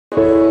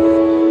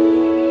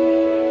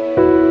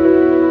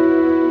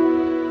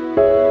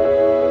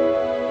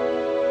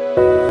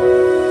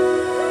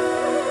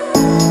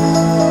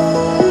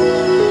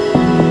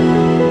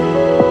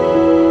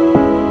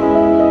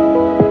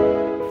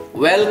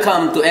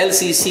Welcome to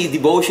LCC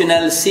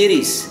Devotional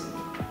Series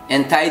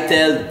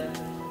entitled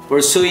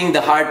Pursuing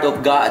the Heart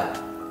of God.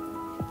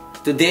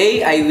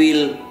 Today I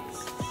will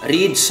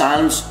read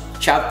Psalms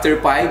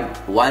chapter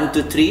 5, 1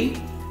 to 3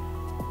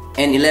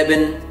 and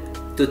 11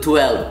 to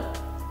 12.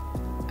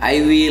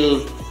 I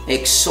will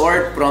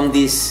exhort from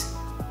these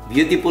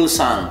beautiful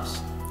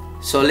Psalms.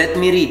 So let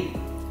me read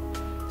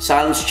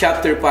Psalms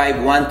chapter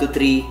 5, 1 to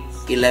 3,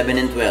 11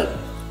 and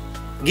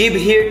 12. Give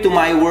ear to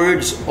my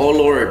words, O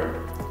Lord.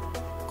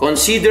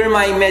 Consider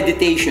my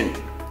meditation.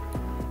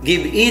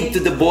 Give heed to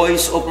the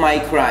voice of my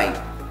cry,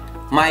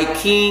 my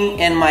King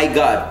and my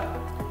God.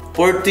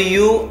 For to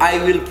you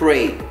I will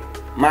pray.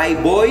 My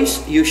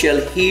voice you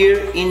shall hear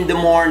in the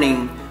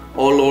morning,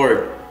 O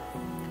Lord.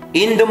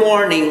 In the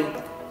morning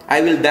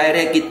I will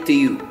direct it to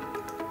you,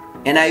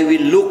 and I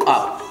will look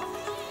up.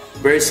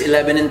 Verse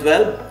 11 and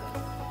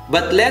 12.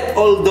 But let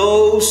all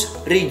those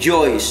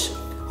rejoice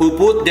who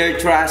put their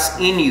trust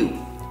in you.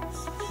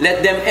 Let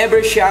them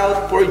ever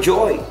shout for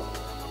joy,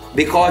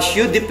 because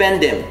you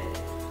defend them.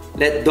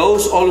 Let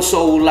those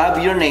also who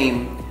love your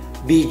name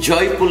be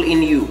joyful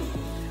in you.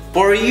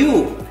 For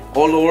you,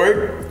 O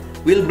Lord,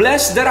 will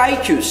bless the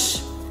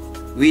righteous.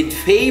 With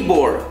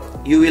favor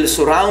you will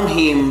surround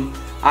him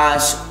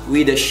as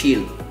with a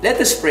shield.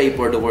 Let us pray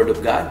for the word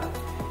of God.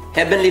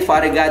 Heavenly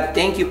Father God,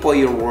 thank you for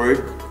your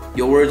word.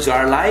 Your words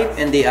are life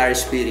and they are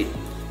spirit.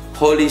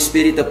 Holy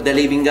Spirit of the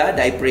living God,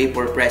 I pray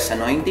for fresh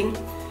anointing.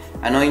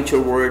 Anoint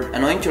your word,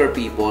 anoint your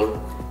people,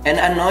 and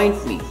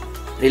anoint me.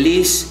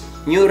 Release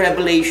new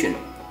revelation,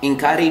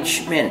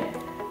 encouragement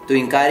to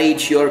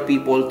encourage your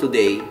people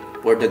today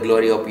for the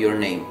glory of your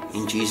name.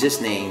 In Jesus'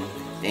 name,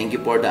 thank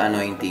you for the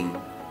anointing.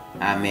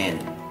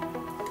 Amen.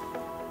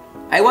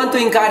 I want to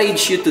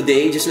encourage you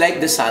today, just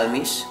like the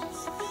psalmist,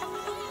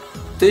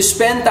 to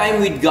spend time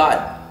with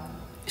God,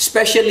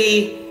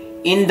 especially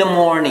in the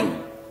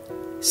morning.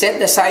 Set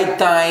aside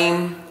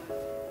time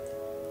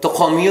to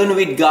commune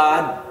with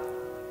God,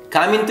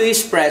 come into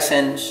His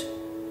presence,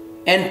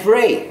 and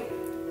pray.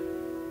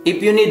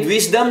 If you need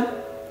wisdom,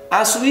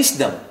 ask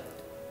wisdom.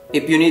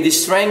 If you need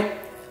strength,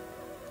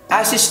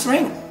 ask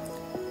strength.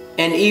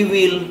 And He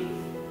will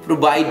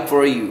provide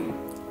for you.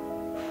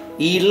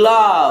 He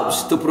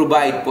loves to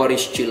provide for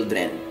His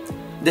children.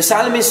 The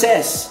psalmist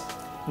says,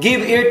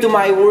 give ear to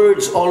my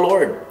words, O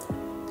Lord.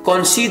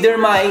 Consider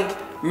my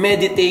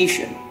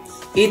meditation.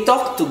 He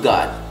talked to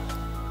God.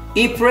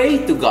 He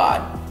prayed to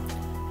God.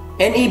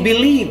 And he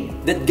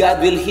believed that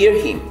God will hear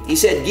him. He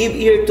said, give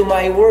ear to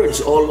my words,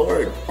 O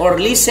Lord. Or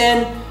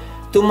listen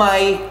to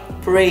my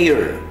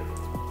prayer.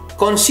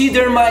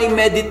 Consider my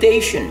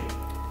meditation.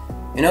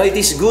 You know, it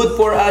is good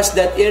for us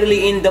that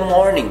early in the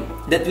morning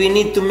that we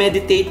need to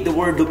meditate the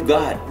Word of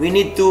God. We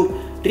need to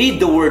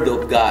read the Word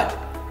of God.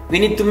 We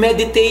need to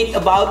meditate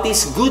about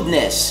His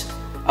goodness,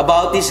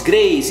 about His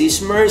grace,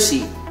 His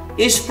mercy,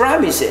 His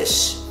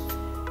promises.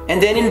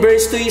 And then in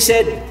verse 2 he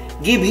said,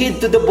 give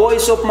heed to the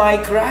voice of my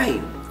cry.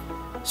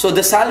 So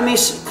the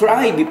psalmist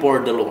cried before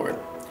the Lord.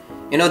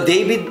 You know,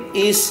 David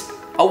is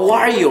a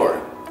warrior,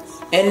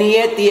 and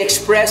yet he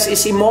expressed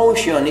his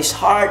emotion, his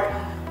heart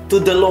to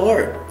the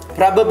Lord.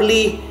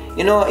 Probably,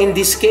 you know, in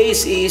this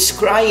case, he is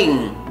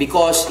crying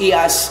because he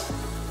has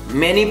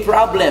many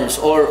problems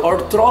or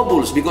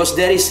troubles, because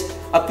there is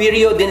a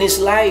period in his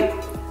life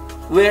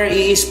where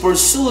he is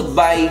pursued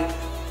by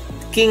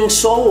King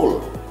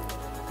Saul.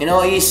 You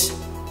know, his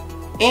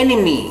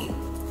enemy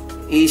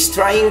is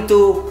trying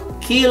to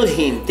kill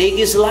him, take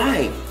his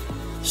life.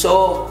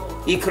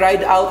 So he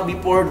cried out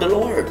before the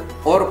Lord.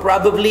 Or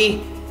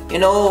probably, you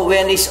know,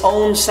 when his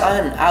own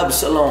son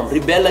Absalom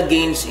rebelled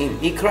against him,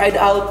 he cried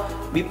out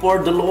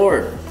before the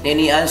Lord, and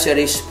he answered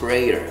his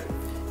prayer.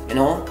 You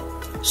know,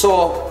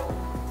 so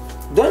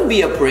don't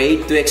be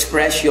afraid to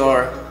express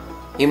your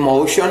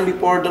emotion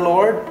before the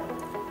Lord.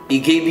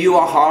 He gave you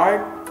a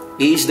heart.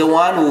 He is the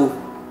one who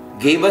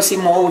gave us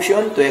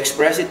emotion to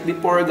express it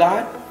before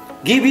God.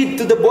 Give it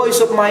to the voice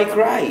of my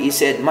cry. He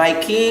said, my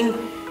King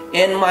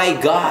and my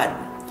God.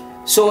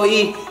 So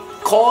he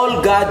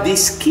called God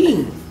this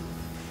King.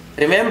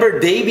 Remember,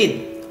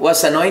 David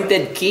was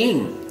anointed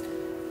king.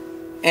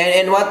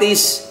 And what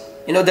is,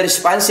 you know, the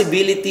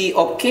responsibility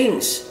of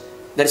kings?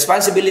 The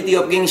responsibility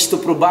of kings to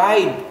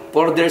provide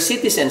for their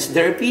citizens,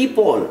 their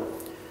people.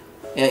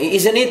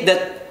 Isn't it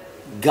that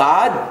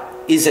God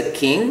is a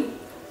king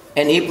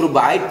and He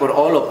provides for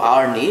all of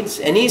our needs?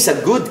 And He is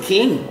a good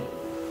king.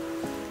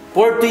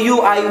 For to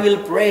you I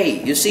will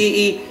pray. You see,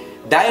 he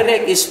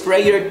direct his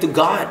prayer to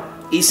God,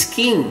 his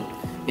king.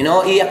 You know,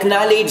 he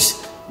acknowledged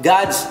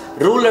God's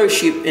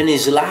rulership in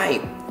his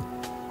life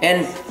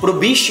and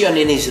provision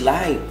in his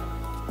life.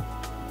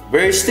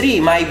 Verse 3,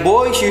 my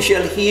voice you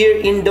shall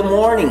hear in the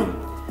morning.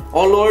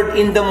 O Lord,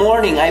 in the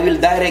morning I will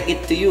direct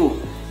it to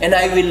you, and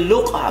I will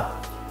look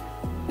up.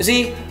 You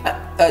see,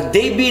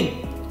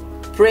 David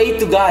prayed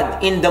to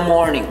God in the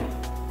morning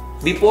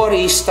before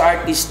he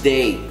start his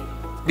day,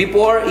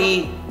 before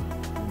he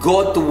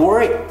go to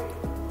work,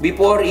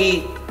 before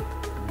he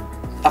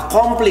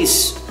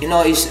accomplish, you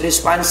know, his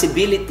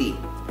responsibility.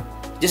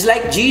 Just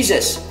like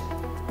Jesus,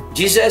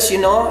 Jesus,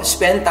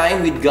 spent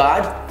time with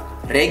God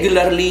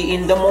regularly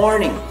in the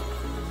morning.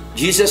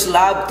 Jesus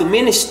loved to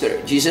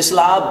minister. Jesus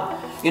loved,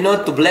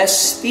 to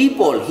bless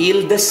people,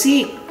 heal the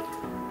sick,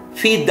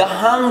 feed the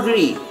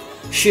hungry,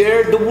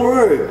 share the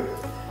word.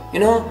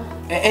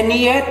 And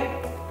yet,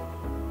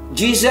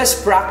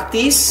 Jesus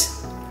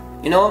practiced,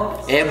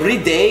 every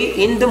day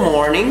in the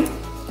morning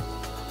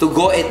to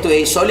go to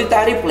a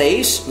solitary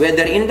place,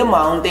 whether in the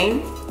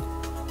mountain,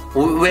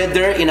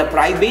 whether in a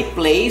private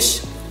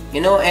place,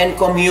 and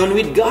commune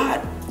with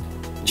God.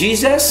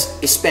 Jesus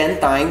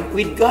spent time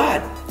with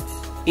God.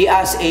 He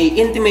has an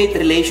intimate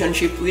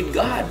relationship with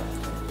God.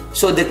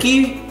 So the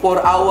key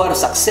for our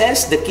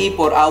success, the key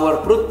for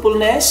our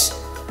fruitfulness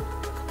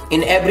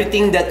in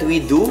everything that we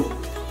do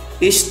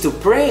is to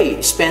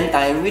pray, spend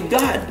time with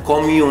God,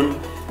 commune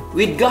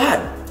with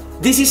God.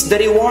 This is the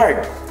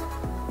reward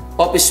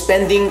of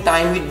spending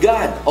time with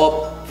God,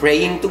 of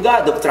praying to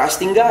God, of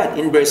trusting God.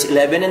 In verse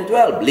 11 and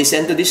 12,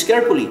 listen to this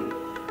carefully.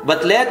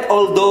 But let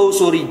all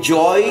those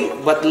rejoice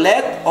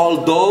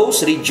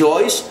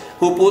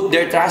who put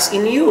their trust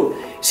in you.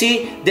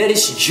 See, there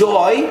is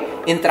joy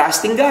in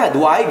trusting God.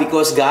 Why?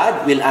 Because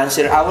God will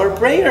answer our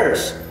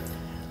prayers.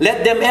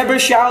 Let them ever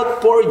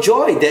shout for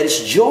joy. There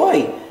is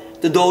joy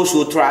to those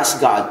who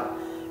trust God,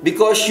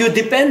 because you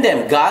depend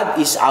them. God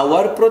is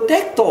our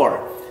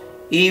protector.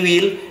 He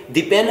will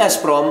defend us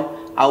from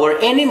our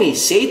enemy,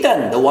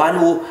 Satan, the one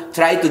who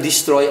tried to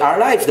destroy our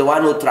lives, the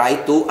one who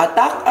tried to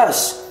attack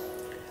us.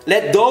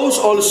 Let those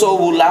also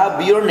who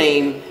love your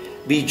name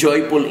be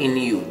joyful in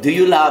you. Do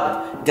you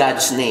love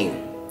God's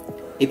name?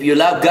 If you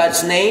love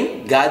God's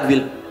name, God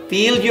will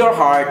fill your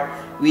heart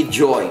with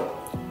joy.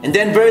 And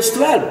then verse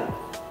 12,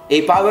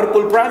 a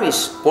powerful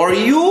promise. For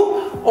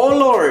you, O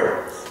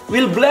Lord,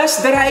 will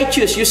bless the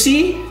righteous. You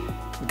see,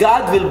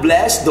 God will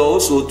bless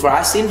those who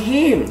trust in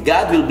Him.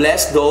 God will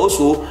bless those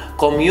who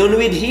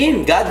commune with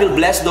Him. God will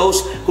bless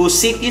those who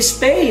seek His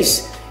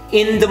face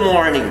in the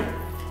morning.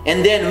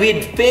 And then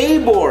with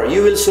favor,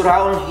 you will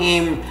surround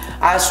him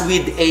as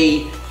with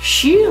a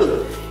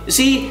shield. You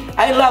see,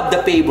 I love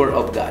the favor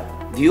of God.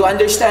 Do you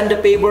understand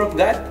the favor of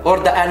God? Or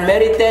the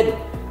unmerited,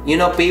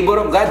 favor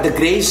of God? The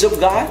grace of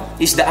God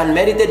is the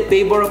unmerited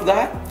favor of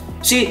God.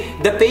 See,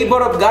 the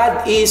favor of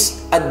God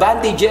is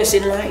advantages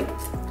in life.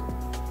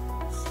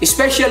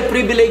 Special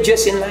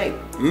privileges in life.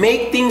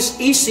 Make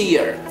things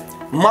easier.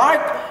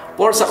 Mark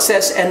for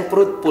success and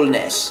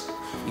fruitfulness.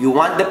 You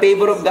want the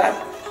favor of God?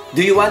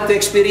 Do you want to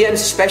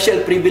experience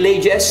special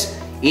privileges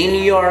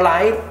in your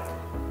life?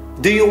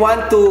 Do you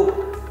want to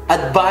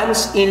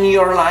advance in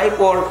your life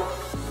or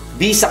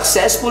be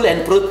successful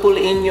and fruitful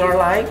in your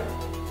life?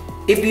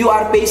 If you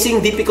are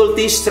facing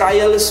difficulties,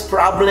 trials,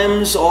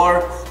 problems,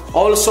 or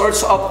all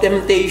sorts of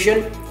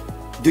temptation,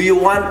 do you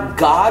want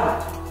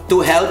God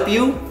to help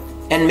you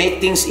and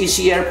make things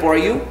easier for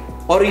you?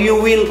 Or you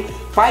will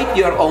fight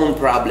your own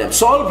problems,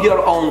 solve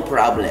your own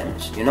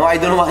problems? I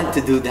don't want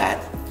to do that.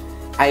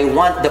 I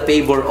want the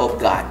favor of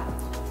God.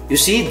 You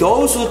see,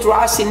 those who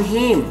trust in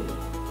Him,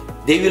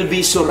 they will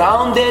be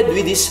surrounded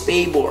with His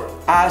favor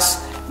as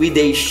with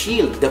a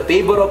shield. The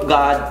favor of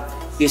God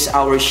is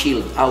our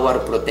shield, our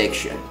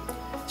protection.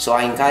 So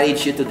I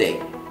encourage you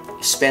today,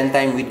 spend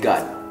time with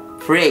God.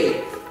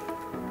 Pray.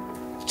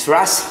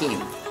 Trust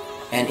Him.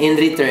 And in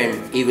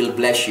return, He will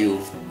bless you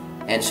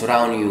and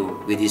surround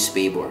you with His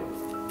favor.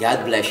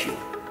 God bless you.